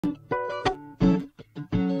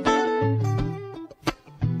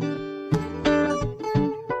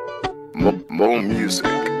More music.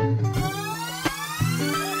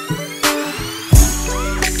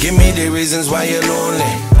 Give me the reasons why you're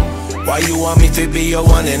lonely. Why you want me to be your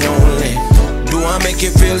one and only? Do I make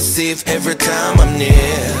you feel safe every time I'm near?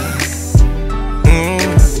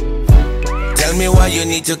 Tell me why you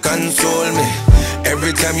need to console me.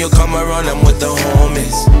 Every time you come around, I'm with the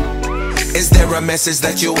homies. Is there a message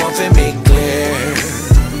that you want for me clear?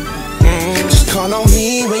 Just call on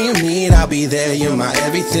me when you need, I'll be there, you're my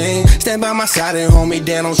everything. Stand by my side and hold me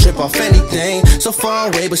down, don't trip off anything. So far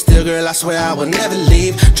away, but still, girl, I swear I will never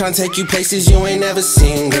leave. Tryna take you places you ain't never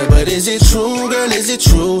seen, girl. But is it true, girl, is it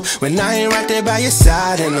true? When I ain't right there by your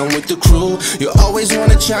side and I'm with the crew, you always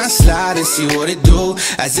wanna try and slide and see what it do.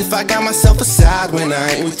 As if I got myself aside when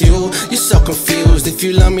I ain't with you. You're so confused. If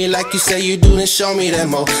you love me like you say you do, then show me that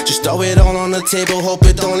more. Just throw it all on the table, hope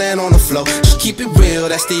it don't land on the floor. Just keep it real,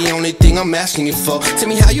 that's the only thing I'm asking you for. Tell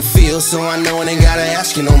me how you feel so I know I ain't gotta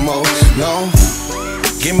ask you no more. No.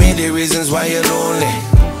 Give me the reasons why you're lonely.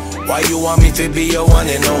 Why you want me to be your one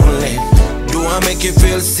and only? Do I make you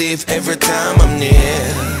feel safe every time I'm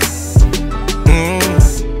near?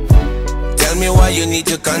 Tell me why you need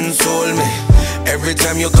to console me. Every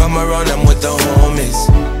time you come around, I'm with the homies.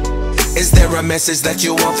 Is there a message that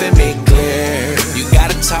you want for me clear? You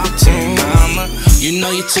gotta talk to me, mama. You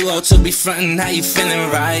know you're too old to be frontin', how you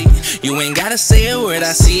feeling right? You ain't gotta say a word,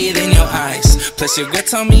 I see it in your eyes. Plus your girl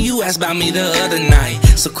told me you asked about me the other night.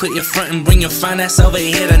 So quit your frontin', bring your fine ass over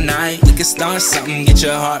here tonight. We can start something, get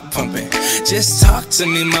your heart pumping. Just talk to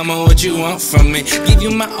me, mama, what you want from me. Give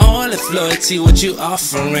you my all, if loyalty, what you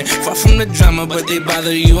offering. Far from the drama, but they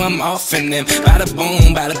bother you, I'm offering them. Bada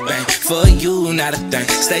boom, bada bang, for you, not a thing.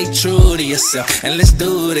 Stay true to yourself, and let's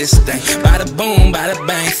do this thing. Bada boom, bada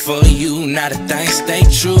bang, for you, not a thing. Stay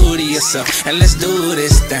true to yourself, and let's do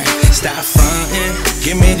this thing. Stop frontin'.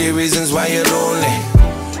 Give me the reasons why you're lonely.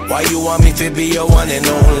 Why you want me to be your one and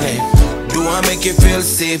only? Do I make you feel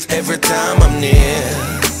safe every time I'm near?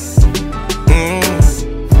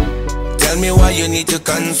 Tell me why you need to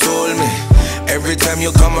console me. Every time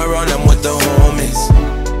you come around, I'm with the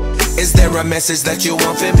homies. Is there a message that you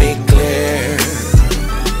want for me clear?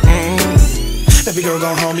 Baby girl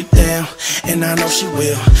gon' hold me down, and I know she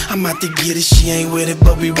will. I'm out to get it, she ain't with it,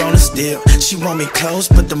 but we rollin' still. She want me close,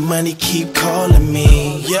 but the money keep calling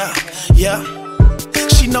me. Yeah, yeah.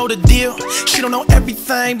 She know the deal. She don't know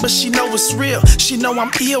everything, but she know it's real. She know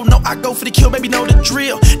I'm ill, know I go for the kill, baby know the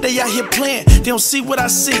drill. They out here playing, they don't see what I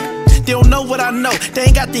see. They don't know what I know. They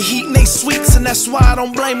ain't got the heat and they sweets, and that's why I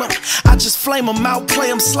don't blame them. I just flame them out, play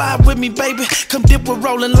them, slide with me, baby. Come dip with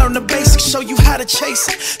rollin', learn the basics. Show you how to chase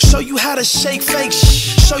it, show you how to shake fake,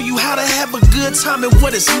 show you how to have a good time and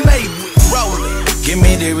what it's made with. Rollin'. Give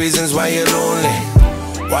me the reasons why you're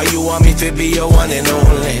lonely. Why you want me to be your one and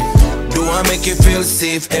only? Do I make you feel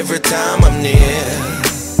safe every time I'm near?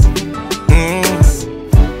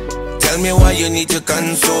 Tell me why you need to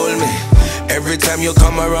console me. Every time you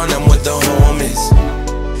come around, I'm with the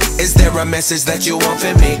homies. Is there a message that you want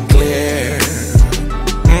for me clear?